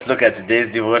Look at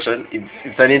today's devotion.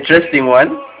 It's an interesting one.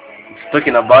 It's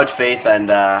talking about faith,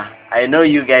 and I know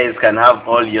you guys can have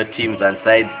all your teams and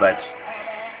sides, but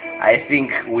I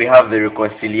think we have the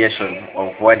reconciliation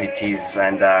of what it is,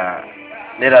 and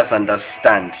let us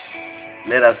understand.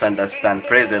 Let us understand.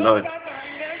 Praise the Lord.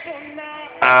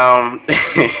 Um,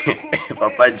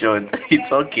 Papa John,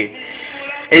 it's okay.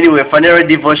 Anyway, Funeral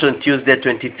Devotion Tuesday,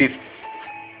 25th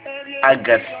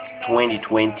August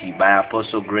 2020 by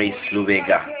Apostle Grace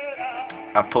Lubega.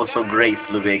 Apostle Grace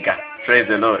Lubega. Praise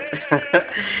the Lord.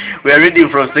 We are reading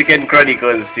from Second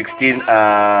Chronicles 16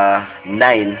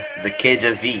 9, the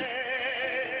KJV.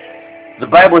 The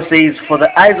Bible says, "For the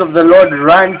eyes of the Lord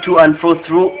run to and fro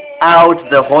throughout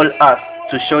the whole earth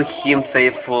to show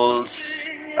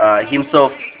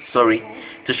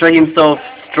to show himself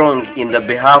strong in the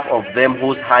behalf of them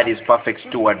whose heart is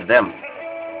perfect toward them.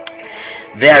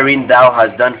 Therein thou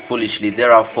hast done foolishly,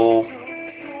 therefore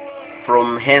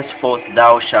from henceforth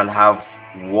thou shalt have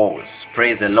wars."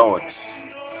 Praise the Lord.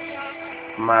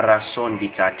 Marasondi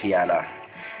Katiala.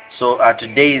 So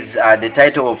the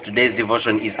title of today's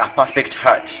devotion is A Perfect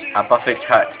Heart. A Perfect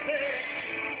Heart.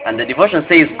 And the devotion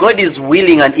says, God is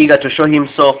willing and eager to show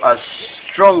himself as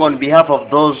strong on behalf of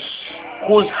those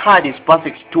whose heart is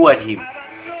perfect toward him.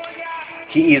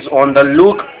 He is on the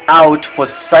lookout for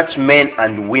such men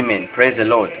and women. Praise the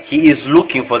Lord. He is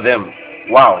looking for them.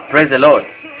 Wow. Praise the Lord.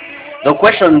 The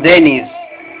question then is,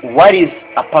 what is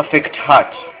a perfect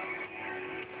heart?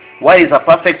 What is a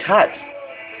perfect heart?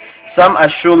 Some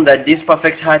assume that this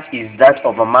perfect heart is that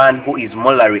of a man who is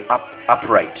morally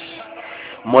upright.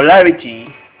 Morality,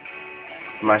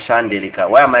 Mashandelika.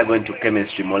 Why am I going to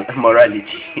chemistry?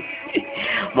 Morality.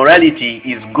 Morality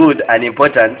is good and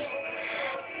important,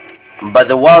 but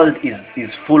the world is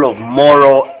full of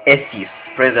moral atheists.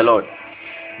 Praise the Lord.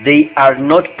 They are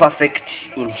not perfect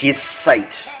in his sight.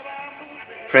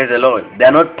 Praise the Lord. They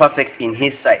are not perfect in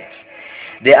his sight.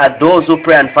 They are those who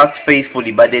pray and fast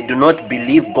faithfully, but they do not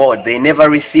believe God. They never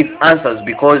receive answers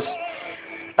because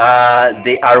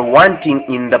they are wanting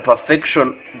in the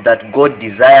perfection that God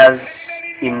desires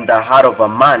in the heart of a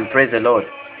man. Praise the Lord.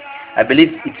 I believe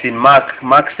it's in Mark.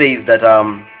 Mark says that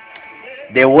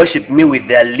they worship me with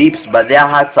their lips, but their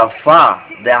hearts are far.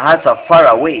 Their hearts are far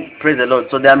away. Praise the Lord.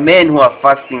 So there are men who are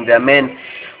fasting. There are men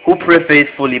who pray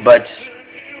faithfully, but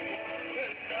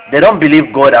they don't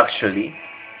believe God actually.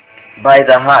 By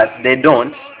the heart, they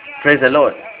don't. Praise the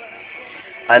Lord.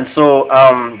 And so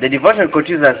the devotion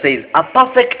continues and says, a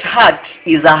perfect heart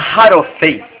is a heart of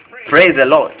faith. Praise the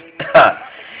Lord.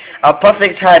 A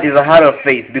perfect heart is a heart of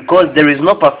faith, because there is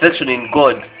no perfection in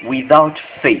God without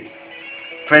faith.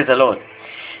 Praise the Lord.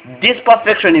 This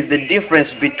perfection is the difference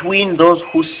between those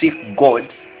who seek God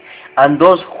and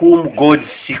those whom God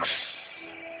seeks.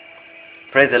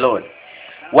 Praise the Lord.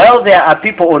 While there are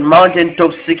people on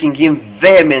mountaintops seeking him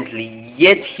vehemently,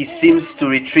 yet he seems to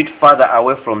retreat further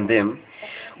away from them,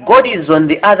 God is on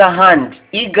the other hand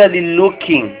eagerly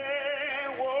looking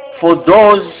for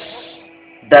those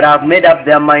that have made up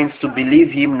their minds to believe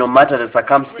him no matter the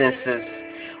circumstances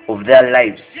of their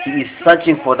lives. He is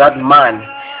searching for that man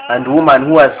and woman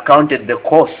who has counted the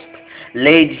cost,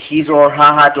 laid his or her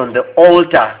heart on the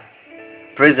altar,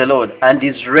 praise the Lord, and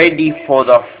is ready for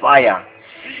the fire.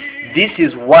 This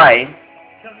is why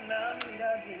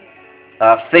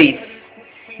faith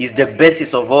is the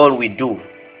basis of all we do.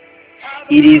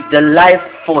 It is the life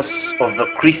force of the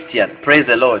Christian. Praise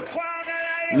the Lord.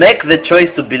 Make the choice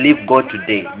to believe God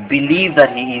today. Believe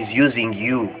that he is using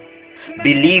you.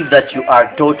 Believe that you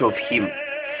are taught of him.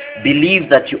 Believe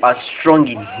that you are strong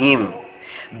in him.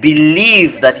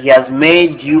 Believe that he has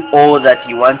made you all that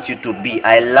he wants you to be.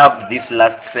 I love this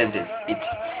last sentence. It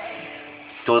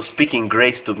was speaking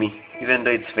grace to me, even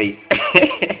though it's faith.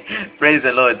 Praise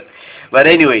the Lord. But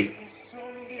anyway,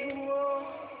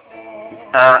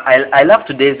 I love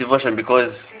today's devotion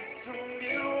because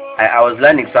I was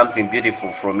learning something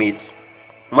beautiful from it.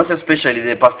 Most especially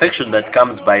the perfection that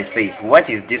comes by faith. What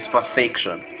is this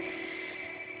perfection?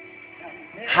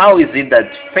 How is it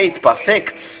that faith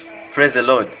perfects? Praise the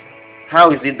Lord.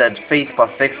 How is it that faith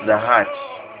perfects the heart?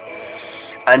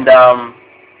 And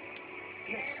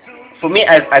for me,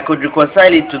 I could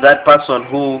reconcile it to that person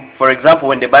who, for example,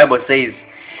 when the Bible says,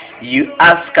 you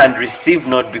ask and receive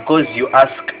not because you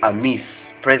ask amiss.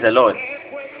 Praise the Lord.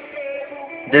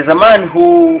 There's a man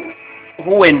who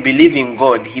when believing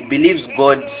God, he believes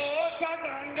God.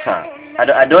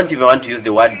 I don't even want to use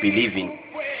the word believing.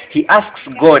 He asks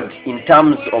God in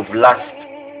terms of lust.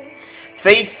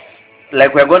 Faith,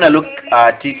 like we're going to look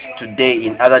at it today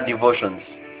in other devotions,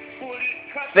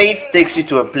 faith takes you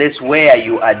to a place where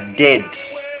you are dead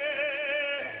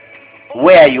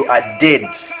where you are dead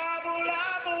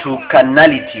to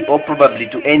carnality or probably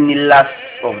to any lust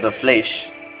of the flesh,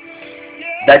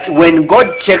 that when God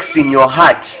checks in your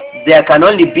heart, there can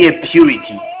only be a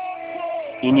purity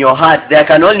in your heart. There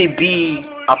can only be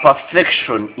a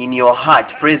perfection in your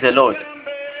heart. Praise the Lord.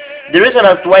 The reason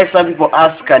as to why some people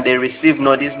ask and they receive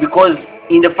not is because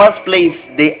in the first place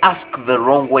they ask the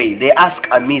wrong way. They ask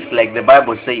amiss, like the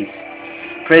Bible says.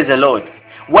 Praise the Lord.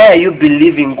 Why are you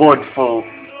believing God for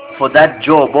that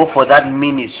job or for that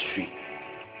ministry?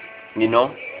 You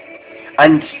know?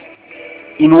 And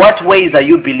in what ways are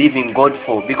you believing God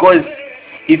for? Because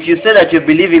if you say that you're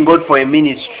believing God for a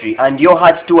ministry and your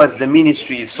heart towards the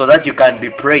ministry is so that you can be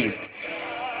praised,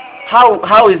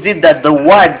 how is it that the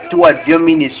word towards your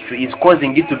ministry is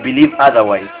causing you to believe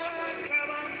otherwise?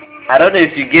 I don't know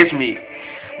if you get me,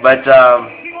 but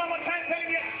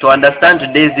to understand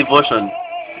today's devotion,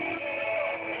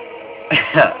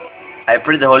 I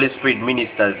pray the Holy Spirit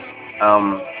ministers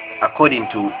according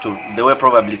to the way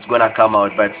probably it's gonna come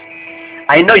out. But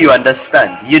I know you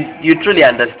understand. You truly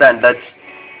understand that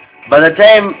by the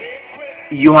time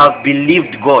you have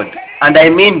believed God, and I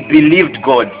mean believed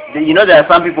God. You know, there are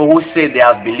some people who say they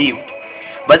have believed,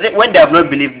 but when they have not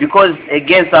believed, because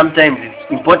again sometimes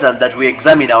it's important that we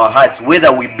examine our hearts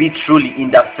whether we be truly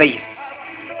in the faith.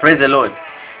 Praise the Lord.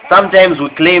 Sometimes we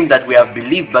claim that we have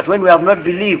believed, but when we have not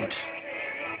believed,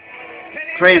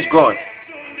 praise God.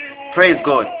 Praise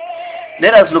God.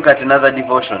 Let us look at another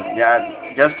devotion,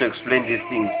 just to explain these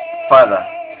things further.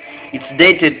 It's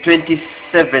dated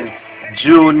 27th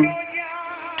June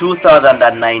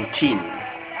 2019,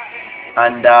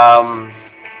 and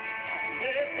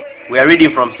we are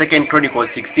reading from 2 Chronicles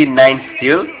 16:9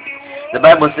 still. The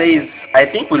Bible says, I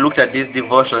think we looked at this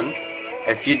devotion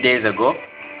a few days ago,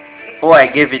 or I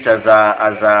gave it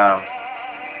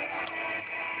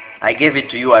I gave it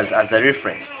to you as a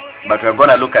reference, but we're going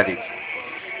to look at it.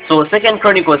 So 2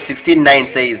 Chronicles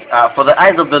 16:9 says, for the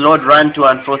eyes of the Lord run to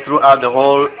and fro throughout the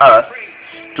whole earth,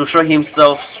 to show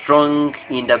himself strong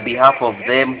in the behalf of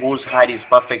them whose heart is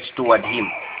perfect toward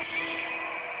him.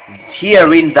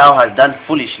 Herein thou hast done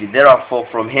foolishly, therefore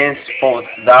from henceforth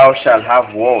thou shalt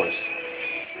have wars.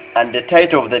 And the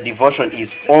title of the devotion is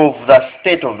Of the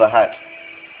State of the Heart.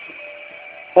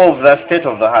 Of the State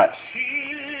of the Heart.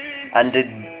 And the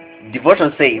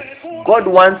devotion says, God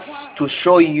wants to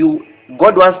show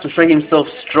himself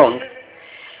strong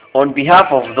on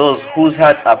behalf of those whose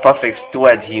hearts are perfect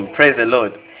toward him. Praise the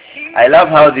Lord. I love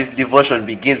how this devotion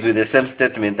begins with the same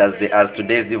statement as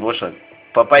today's devotion.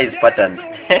 Papa is patterned.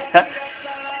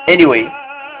 Anyway,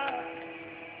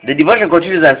 the devotion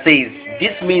continues and says,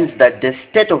 this means that the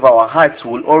state of our hearts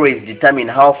will always determine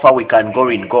how far we can go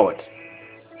in God.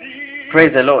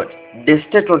 Praise the Lord. The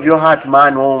state of your heart,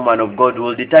 man or woman of God,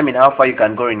 will determine how far you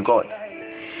can go in God.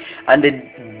 And the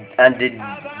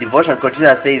devotion continues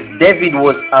and says, David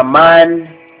was a man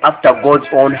after God's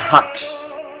own heart.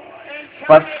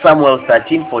 1 Samuel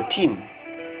 13:14.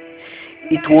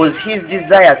 It was his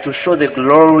desire to show the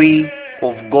glory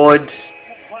of God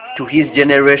to his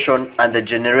generation and the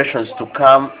generations to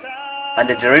come.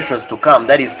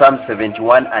 That is Psalm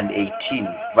 71 and 18,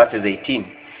 verses 18.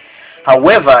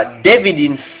 However, David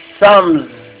in Psalms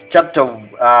chapter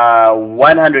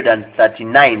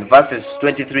 139, verses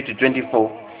 23 to 24,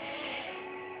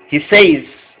 he says,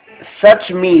 search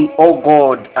me, O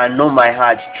God, and know my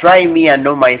heart. Try me and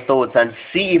know my thoughts, and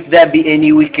see if there be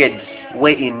any wicked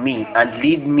way in me, and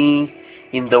lead me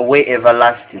in the way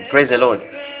everlasting. Praise the Lord.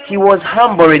 He was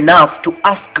humble enough to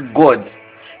ask God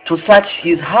to search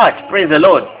his heart. Praise the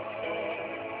Lord.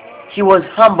 He was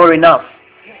humble enough.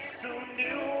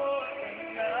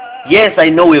 Yes, I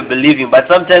know we're believing, but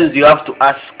sometimes you have to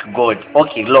ask God,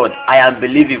 okay, Lord, I am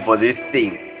believing for this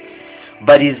thing,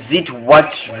 but is it what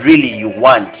really you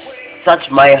want? Search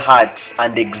my heart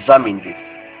and examine this.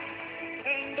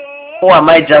 Or am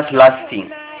I just lasting?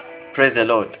 Praise the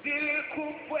Lord.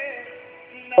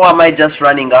 Or am I just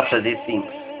running after these things?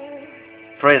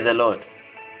 Praise the Lord.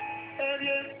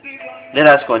 Let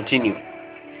us continue.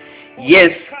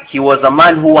 Yes, he was a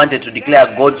man who wanted to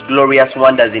declare God's glorious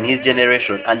wonders in his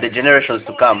generation and the generations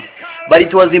to come. But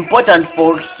it was important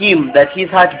for him that his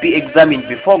heart be examined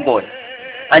before God.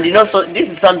 And you know, so this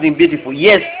is something beautiful.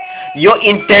 Yes, your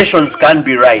intentions can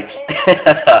be right.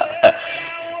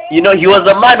 You know, he was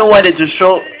a man who wanted to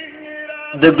show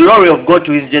the glory of God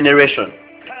to his generation.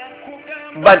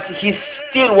 But he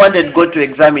still wanted God to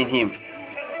examine him.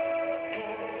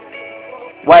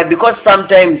 Why? Because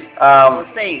sometimes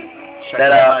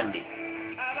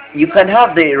you can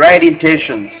have the right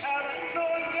intentions,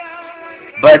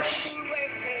 but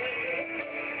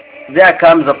there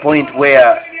comes a point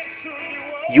where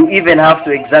You even have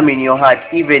to examine your heart,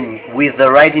 even with the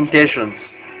right intentions,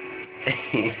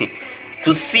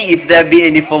 to see if there be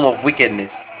any form of wickedness.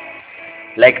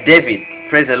 Like David,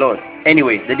 praise the Lord.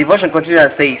 Anyway, the devotion continues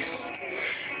and says,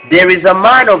 there is a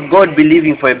man of God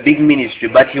believing for a big ministry,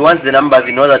 but he wants the numbers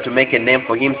in order to make a name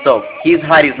for himself. His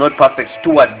heart is not perfect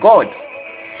toward God.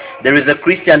 There is a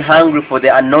Christian hungry for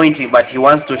the anointing, but he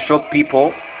wants to show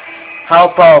people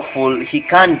how powerful he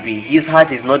can be. His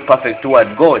heart is not perfect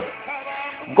toward God.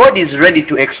 God is ready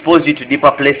to expose you to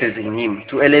deeper places in him,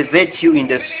 to elevate you in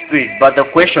the spirit. But the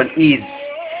question is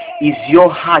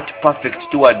your heart perfect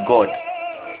toward God?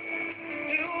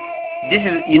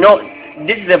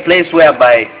 This is a place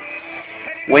whereby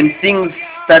when things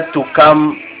start to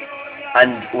come,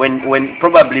 and when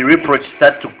probably reproach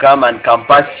start to come and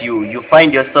compass you, you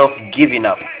find yourself giving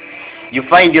up. You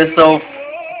find yourself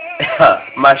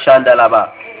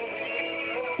mashandalaba.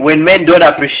 When men don't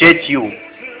appreciate you,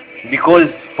 because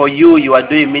for you are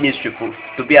doing ministry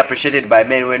to be appreciated by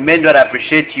men. When men don't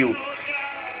appreciate you,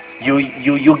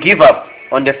 you give up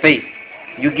on the faith.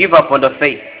 You give up on the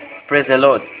faith. Praise the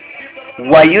Lord.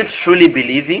 Were you truly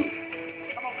believing?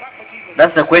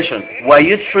 That's the question. Were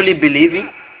you truly believing?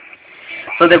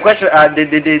 So the question,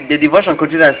 the devotion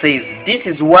continues and says, this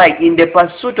is why in the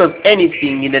pursuit of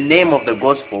anything in the name of the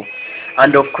gospel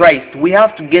and of Christ, we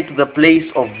have to get to the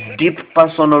place of deep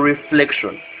personal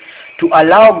reflection, to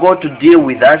allow God to deal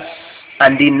with us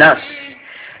and in us,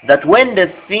 that when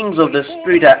the things of the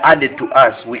Spirit are added to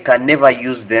us, we can never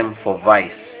use them for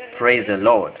vice. Praise the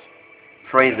Lord.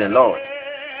 Praise the Lord.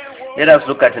 Let us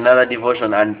look at another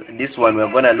devotion, and this one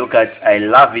we're going to look at, I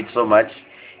love it so much.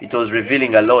 It was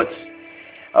revealing a lot.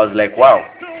 I was like, wow.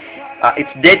 It's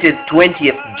dated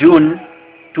 20th June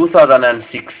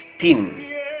 2016.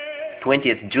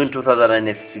 20th June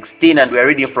 2016, and we're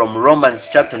reading from Romans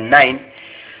chapter 9,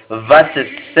 verses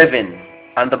 7.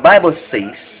 And the Bible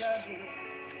says,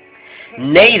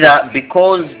 neither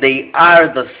because they are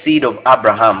the seed of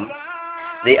Abraham,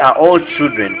 they are all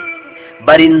children,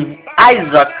 but in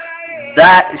Isaac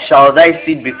that shall thy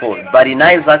seed be called. But in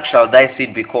Isaac shall thy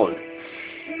seed be called.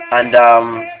 And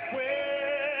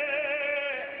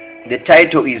the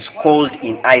title is called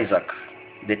in Isaac.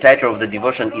 The title of the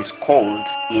devotion is called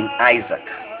in Isaac.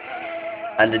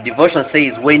 And the devotion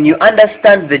says, when you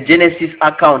understand the Genesis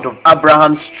account of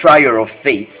Abraham's trial of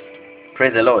faith,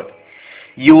 praise the Lord,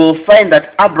 you will find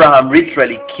that Abraham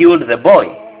literally killed the boy.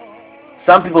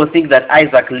 Some people think that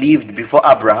Isaac lived before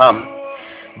Abraham,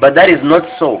 but that is not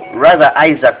so. Rather,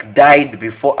 Isaac died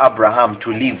before Abraham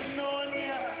to live.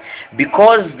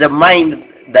 Because the mind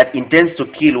that intends to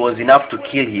kill was enough to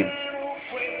kill him,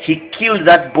 he killed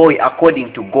that boy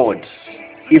according to God.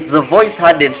 If the voice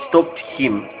hadn't stopped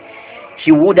him,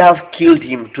 he would have killed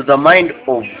him. To the mind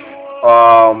of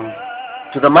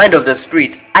the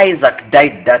spirit, Isaac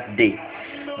died that day.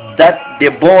 That the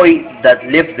boy that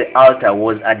left the altar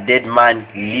was a dead man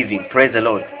living. Praise the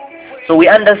Lord. So we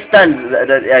understand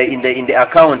that in the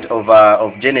account of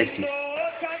Genesis,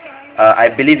 I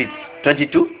believe it's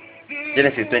 22,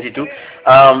 Genesis 22.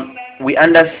 We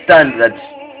understand that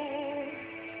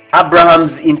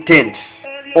Abraham's intent,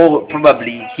 or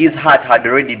probably his heart, had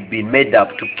already been made up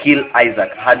to kill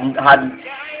Isaac.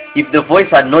 If the voice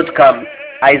had not come,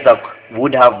 Isaac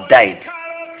would have died.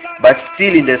 But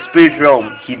still in the spirit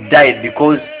realm, he died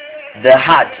because the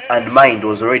heart and mind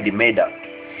was already made up.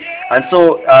 And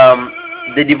so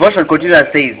the devotion continues and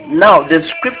says, now the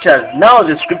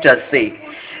scriptures say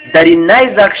that in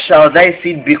Isaac shall thy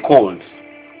seed be called.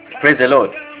 Praise the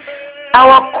Lord.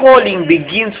 Our calling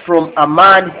begins from a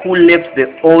man who left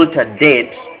the altar dead,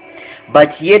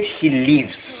 but yet he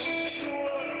lives.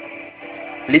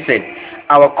 Listen,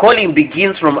 our calling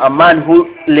begins from a man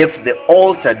who left the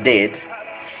altar dead,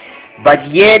 but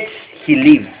yet he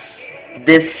lives.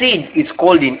 The seed is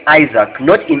called in Isaac,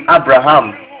 not in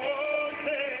Abraham.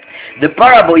 The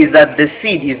parable is that the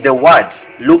seed is the word.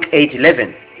 Luke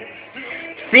 8:11.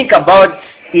 Think about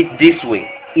it this way.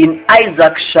 In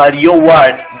Isaac shall your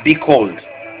word be called.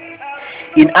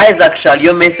 In Isaac shall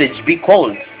your message be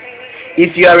called.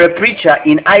 If you are a preacher,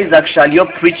 in Isaac shall your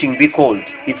preaching be called.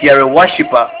 If you are a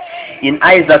worshipper, in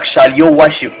Isaac shall your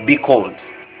worship be called.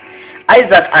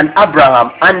 Isaac and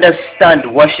Abraham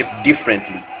understand worship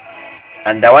differently.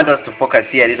 And I want us to focus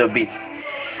here a little bit.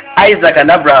 Isaac and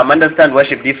Abraham understand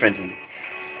worship differently.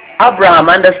 Abraham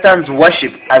understands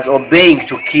worship as obeying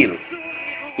to kill.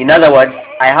 In other words,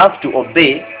 I have to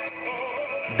obey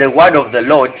the word of the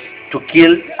Lord to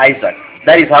kill Isaac.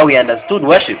 That is how he understood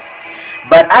worship.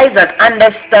 But Isaac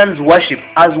understands worship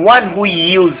as one who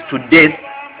yields to death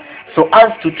so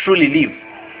as to truly live.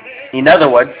 In other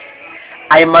words,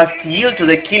 I must yield to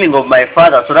the killing of my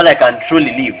father so that I can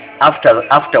truly live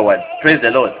afterwards. Praise the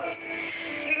Lord.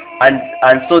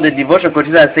 And so the devotion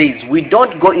continues and says, we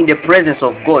don't go in the presence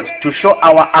of God to show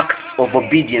our acts of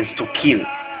obedience to kill.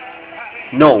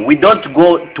 No, we don't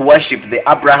go to worship the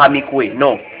Abrahamic way.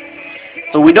 No.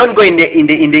 So we don't go in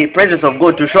the presence of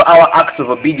God to show our acts of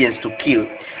obedience to kill,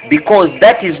 because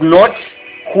that is not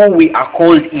who we are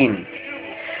called in.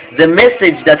 The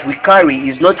message that we carry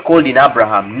is not called in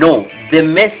Abraham. No, the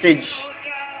message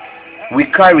we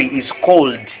carry is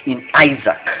called in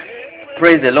Isaac.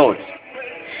 Praise the Lord.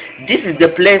 This is the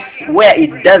place where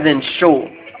it doesn't show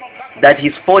that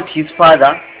he fought his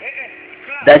father,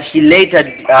 that he later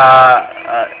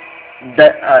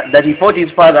that he fought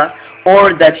his father,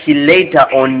 or that he later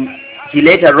on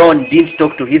didn't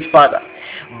talk to his father,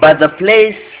 but the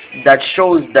place that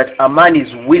shows that a man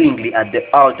is willingly at the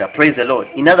altar. Praise the Lord.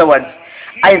 In other words,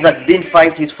 Isaac didn't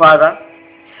fight his father,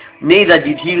 neither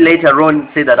did he later on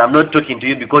say that I'm not talking to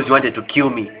you because you wanted to kill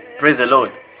me. Praise the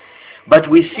Lord. But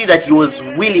we see that he was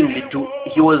willing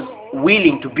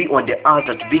to be on the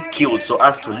altar to be killed so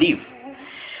as to live.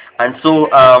 And so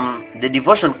the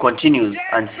devotion continues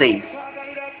and says,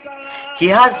 he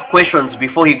has questions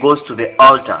before he goes to the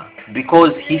altar,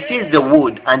 because he sees the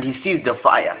wood and he sees the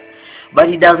fire, but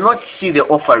he does not see the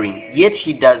offering, yet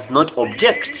he does not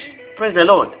object. Praise the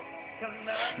Lord.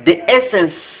 The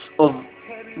essence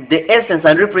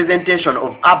and representation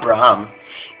of Abraham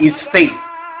is faith.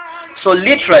 So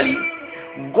literally,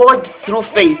 God through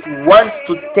faith wants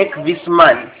to take this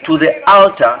man to the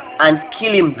altar and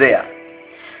kill him there,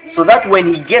 so that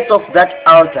when he gets off that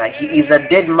altar, he is a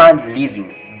dead man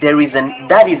living.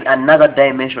 That is another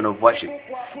dimension of worship.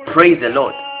 Praise the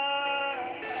Lord.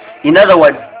 In other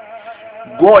words,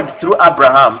 God through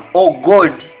Abraham, or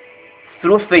God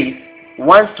through faith,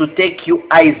 wants to take you,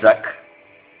 Isaac,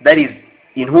 that is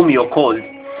in whom you're called,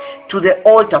 to the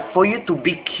altar for you to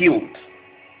be killed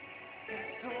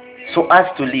so as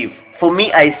to live. For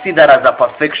me, I see that as a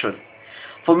perfection.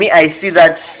 For me, I see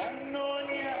that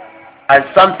as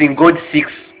something God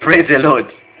seeks. Praise the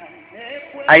Lord.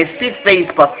 I see faith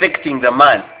perfecting the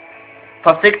man,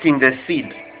 perfecting the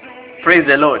seed. Praise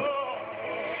the Lord.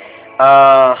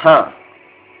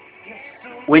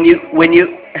 When you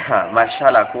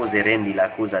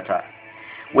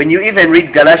even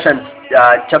read Galatians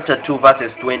chapter 2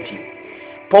 verses 20,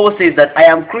 Paul says that I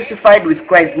am crucified with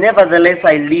Christ, nevertheless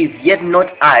I live, yet not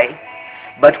I,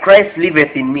 but Christ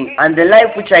liveth in me. And the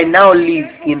life which I now live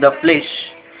in the flesh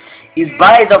is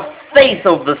by the faith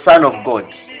of the Son of God,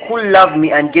 who loved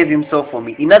me and gave himself for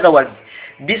me. In other words,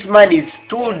 this man is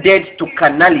too dead to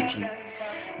carnality,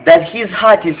 that his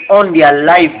heart is only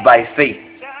alive by faith.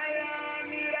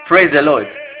 Praise the Lord.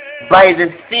 By the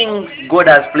things God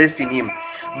has placed in him,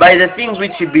 by the things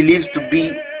which he believes to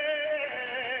be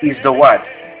is the word.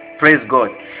 Praise God.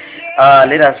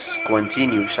 Let us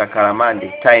continue.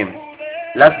 Shakaramande. Time.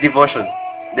 Last devotion.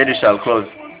 Then we shall close.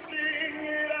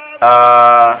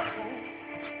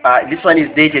 This one is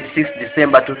dated 6th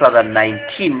December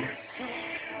 2019.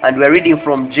 And we're reading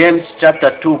from James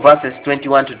chapter 2 verses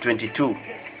 21 to 22.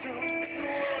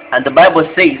 And the Bible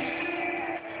says,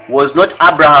 was not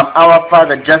Abraham our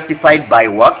father justified by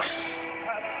works,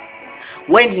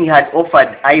 when he had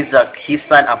offered Isaac his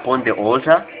son upon the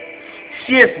altar?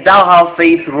 Seest thou how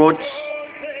faith wrought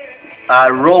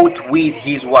with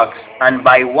his works, and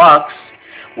by works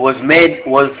was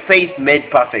faith made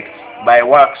perfect. By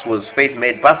works was faith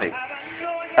made perfect.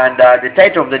 And the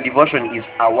title of the devotion is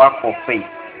A Work of Faith.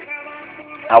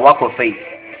 A Work of Faith.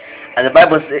 And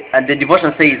the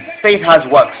devotion says, faith has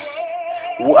works.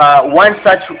 One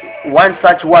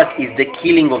such work is the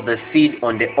killing of the seed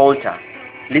on the altar.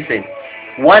 Listen,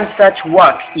 one such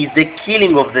work is the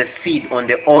killing of the seed on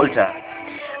the altar.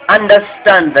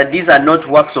 Understand that these are not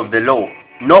works of the law.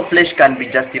 No flesh can be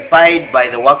justified by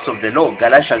the works of the law.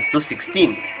 Galatians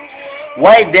 2:16.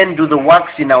 Why then do the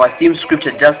works in our theme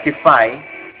scripture justify?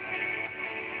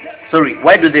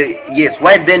 Why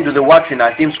then do the works in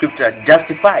our theme scripture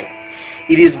justify?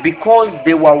 It is because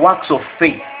they were works of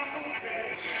faith.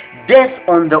 Death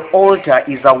on the altar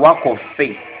is a work of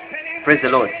faith. Praise the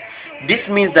Lord. This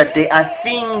means that there are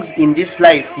things in this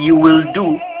life you will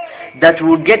do that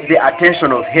will get the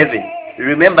attention of heaven.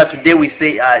 Remember, today we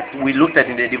looked at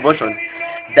in the devotion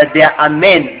that there are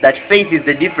men, that faith is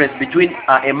the difference between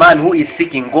a man who is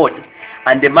seeking God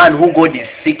and the man who God is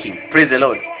seeking. Praise the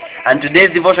Lord. And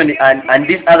today's devotion and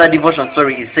this other devotion,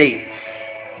 is saying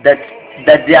that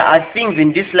there are things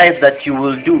in this life that you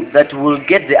will do that will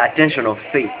get the attention of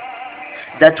faith,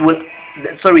 that will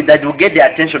get the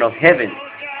attention of heaven.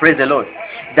 Praise the Lord.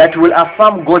 That will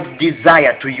affirm God's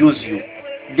desire to use you.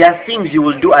 There are things you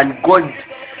will do and God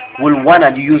will want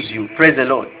to use you. Praise the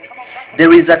Lord.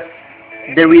 There is a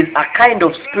kind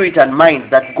of spirit and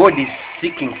mind that God is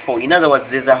seeking for. In other words,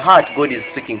 there's a heart God is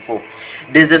seeking for.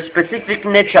 There's a specific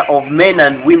nature of men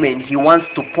and women He wants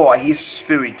to pour His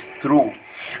spirit through.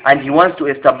 And He wants to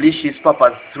establish His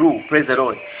purpose through. Praise the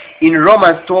Lord. In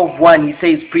Romans 12:1, He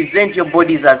says, present your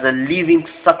bodies as a living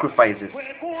sacrifices.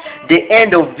 The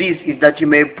end of this is that you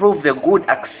may prove the good,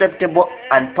 acceptable,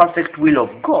 and perfect will of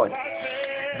God.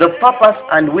 The purpose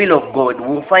and will of God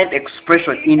will find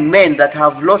expression in men that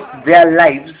have lost their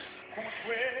lives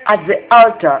at the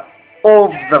altar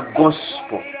of the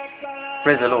gospel.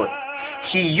 Praise the Lord.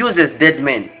 He uses dead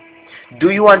men.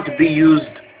 Do you want to be used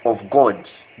of God?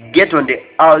 Get on the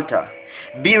altar.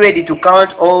 Be ready to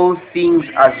count all things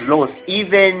as loss,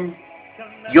 even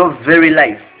your very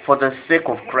life, for the sake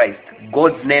of Christ.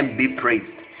 God's name be praised.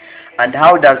 And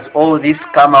how does all this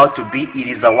come out to be?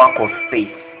 It is a work of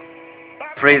faith.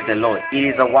 Praise the Lord. It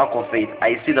is a work of faith.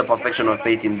 I see the perfection of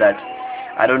faith in that.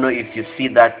 I don't know if you see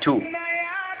that too.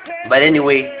 But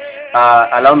anyway,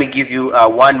 allow me give you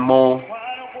one more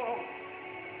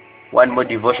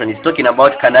devotion. It's talking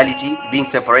about carnality, being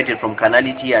separated from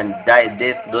carnality and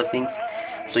death, those things.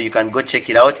 So you can go check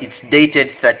it out. It's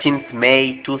dated 13th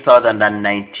May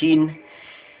 2019,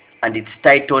 and it's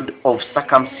titled Of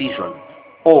Circumcision.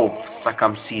 Of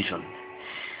Circumcision.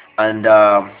 And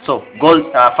so,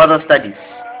 further studies.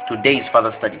 Today's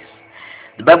further studies.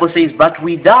 The Bible says, but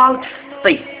without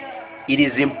faith, it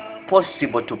is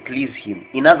impossible to please Him.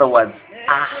 In other words,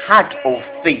 a heart of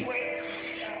faith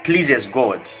pleases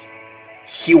God.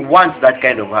 He wants that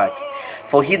kind of heart.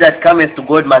 For he that cometh to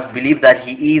God must believe that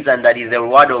He is, and that He is the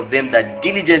reward of them that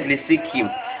diligently seek Him.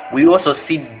 We also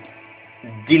see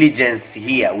diligence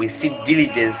here. We see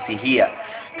diligence here.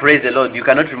 Praise the Lord. You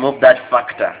cannot remove that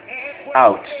factor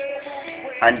out.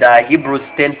 And Hebrews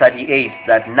 10:38,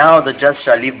 that now the just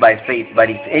shall live by faith, but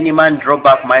if any man draw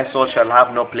back, my soul shall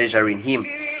have no pleasure in him.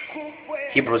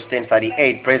 Hebrews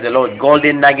 10:38, praise the Lord.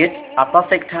 Golden nugget, a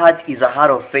perfect heart is a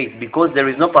heart of faith, because there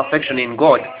is no perfection in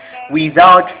God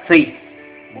without faith.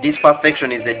 This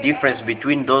perfection is the difference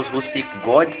between those who seek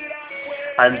God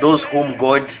and those whom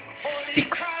God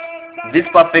seeks. This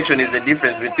perfection is the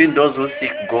difference between those who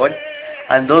seek God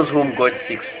and those whom God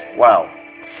seeks. Wow.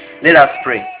 Let us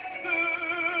pray.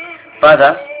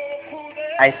 Father,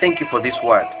 I thank You for this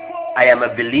word. I am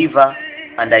a believer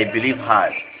and I believe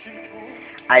hard.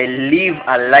 I live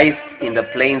a life in the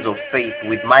plains of faith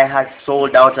with my heart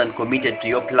sold out and committed to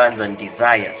Your plans and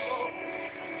desires.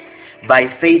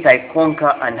 By faith I conquer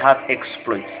and have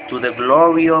exploits to the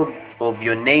glory of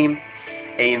Your name.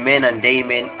 Amen and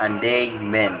amen and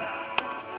amen.